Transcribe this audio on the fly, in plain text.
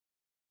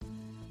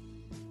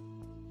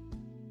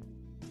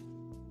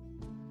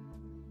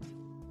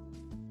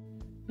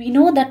We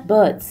know that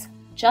birds,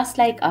 just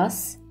like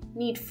us,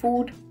 need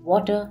food,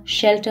 water,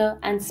 shelter,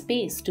 and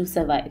space to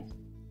survive.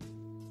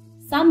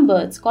 Some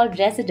birds, called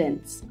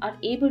residents, are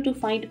able to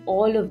find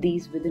all of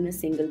these within a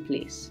single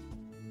place.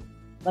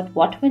 But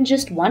what when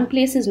just one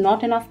place is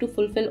not enough to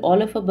fulfill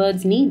all of a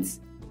bird's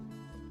needs?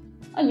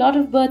 A lot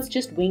of birds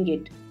just wing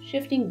it,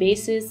 shifting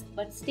bases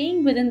but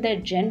staying within their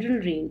general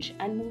range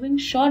and moving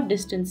short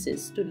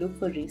distances to look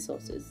for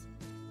resources.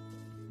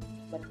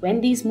 But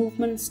when these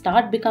movements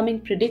start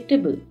becoming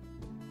predictable,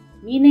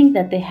 meaning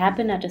that they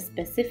happen at a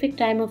specific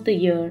time of the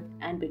year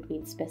and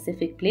between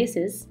specific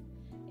places,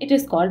 it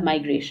is called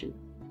migration.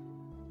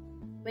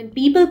 When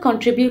people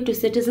contribute to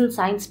citizen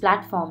science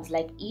platforms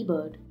like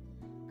eBird,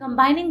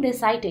 combining their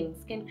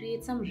sightings can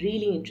create some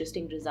really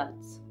interesting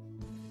results.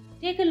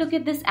 Take a look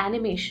at this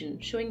animation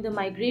showing the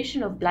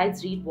migration of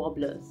Blythe's reed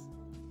warblers.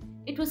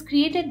 It was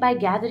created by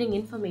gathering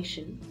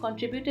information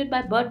contributed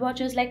by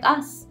birdwatchers like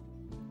us.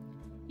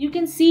 You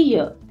can see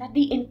here that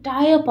the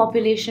entire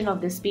population of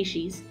this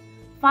species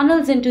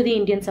funnels into the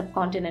Indian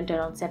subcontinent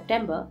around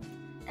September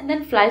and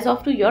then flies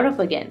off to Europe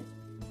again.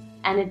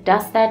 And it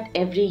does that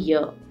every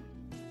year.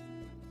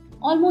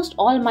 Almost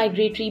all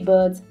migratory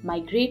birds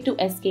migrate to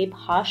escape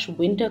harsh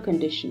winter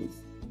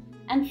conditions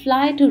and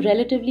fly to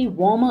relatively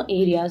warmer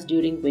areas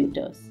during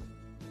winters.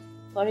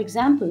 For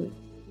example,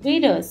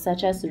 waders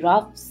such as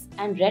ruffs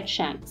and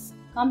redshanks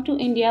come to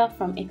India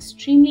from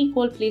extremely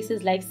cold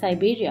places like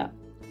Siberia,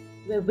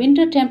 where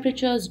winter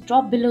temperatures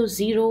drop below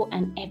zero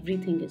and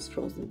everything is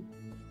frozen.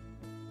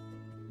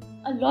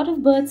 A lot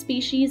of bird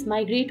species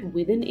migrate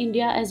within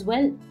India as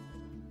well.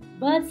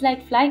 Birds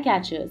like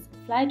flycatchers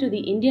fly to the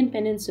Indian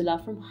peninsula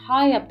from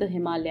high up the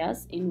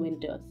Himalayas in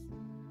winters.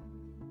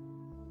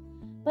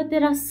 But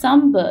there are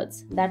some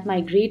birds that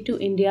migrate to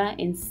India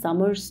in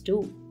summers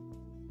too.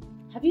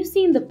 Have you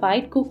seen the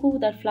pied cuckoo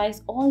that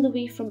flies all the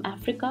way from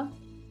Africa?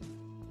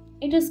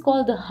 It is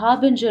called the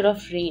harbinger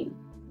of rain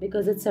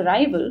because its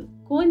arrival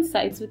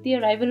coincides with the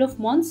arrival of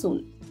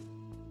monsoon.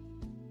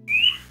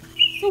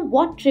 So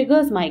what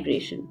triggers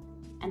migration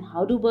and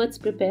how do birds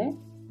prepare?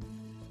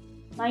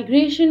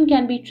 Migration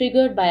can be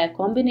triggered by a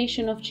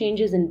combination of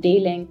changes in day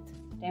length,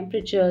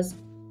 temperatures,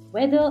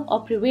 weather,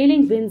 or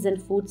prevailing winds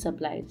and food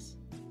supplies.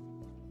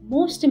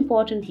 Most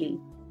importantly,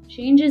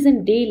 changes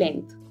in day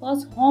length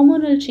cause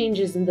hormonal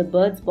changes in the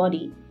bird's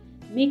body,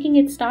 making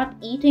it start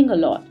eating a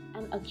lot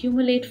and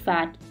accumulate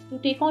fat to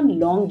take on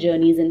long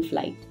journeys in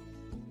flight.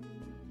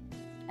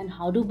 And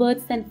how do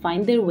birds then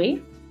find their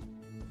way?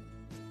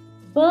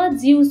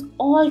 Birds use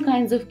all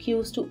kinds of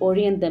cues to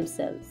orient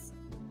themselves,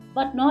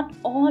 but not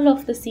all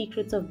of the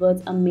secrets of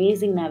birds'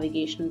 amazing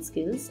navigational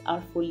skills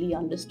are fully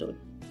understood.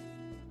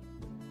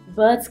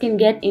 Birds can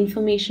get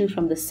information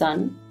from the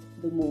sun,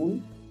 the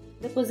moon,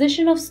 the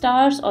position of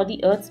stars, or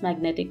the Earth's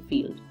magnetic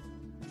field,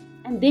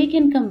 and they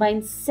can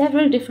combine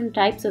several different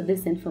types of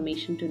this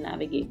information to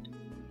navigate.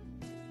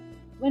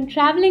 When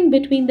traveling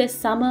between their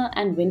summer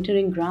and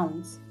wintering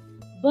grounds,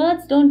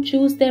 birds don't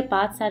choose their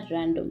paths at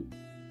random.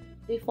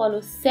 They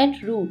follow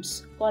set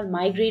routes called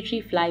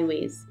migratory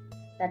flyways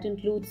that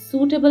include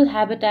suitable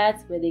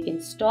habitats where they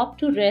can stop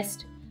to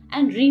rest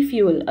and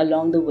refuel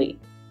along the way.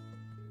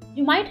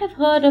 You might have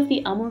heard of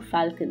the Amur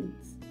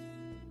falcons.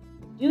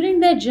 During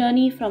their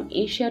journey from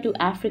Asia to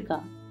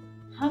Africa,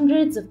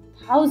 hundreds of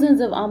thousands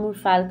of Amur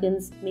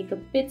falcons make a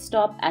pit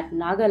stop at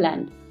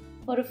Nagaland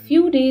for a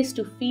few days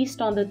to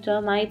feast on the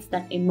termites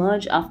that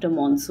emerge after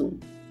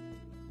monsoon.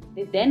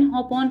 They then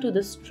hop on to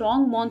the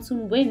strong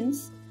monsoon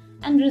winds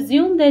and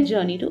resume their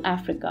journey to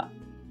Africa.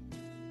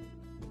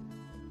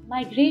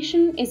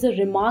 Migration is a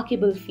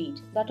remarkable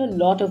feat that a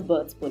lot of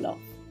birds pull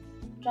off,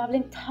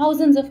 traveling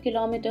thousands of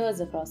kilometers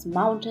across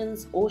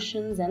mountains,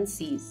 oceans, and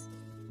seas.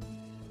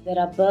 There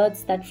are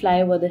birds that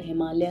fly over the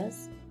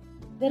Himalayas.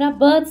 There are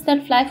birds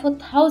that fly for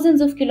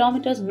thousands of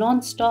kilometers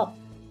non-stop.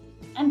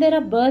 And there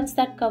are birds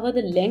that cover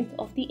the length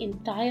of the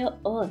entire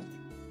earth.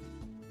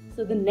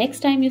 So the next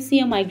time you see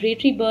a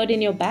migratory bird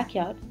in your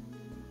backyard,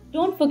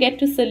 don't forget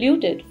to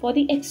salute it for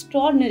the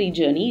extraordinary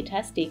journey it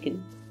has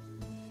taken.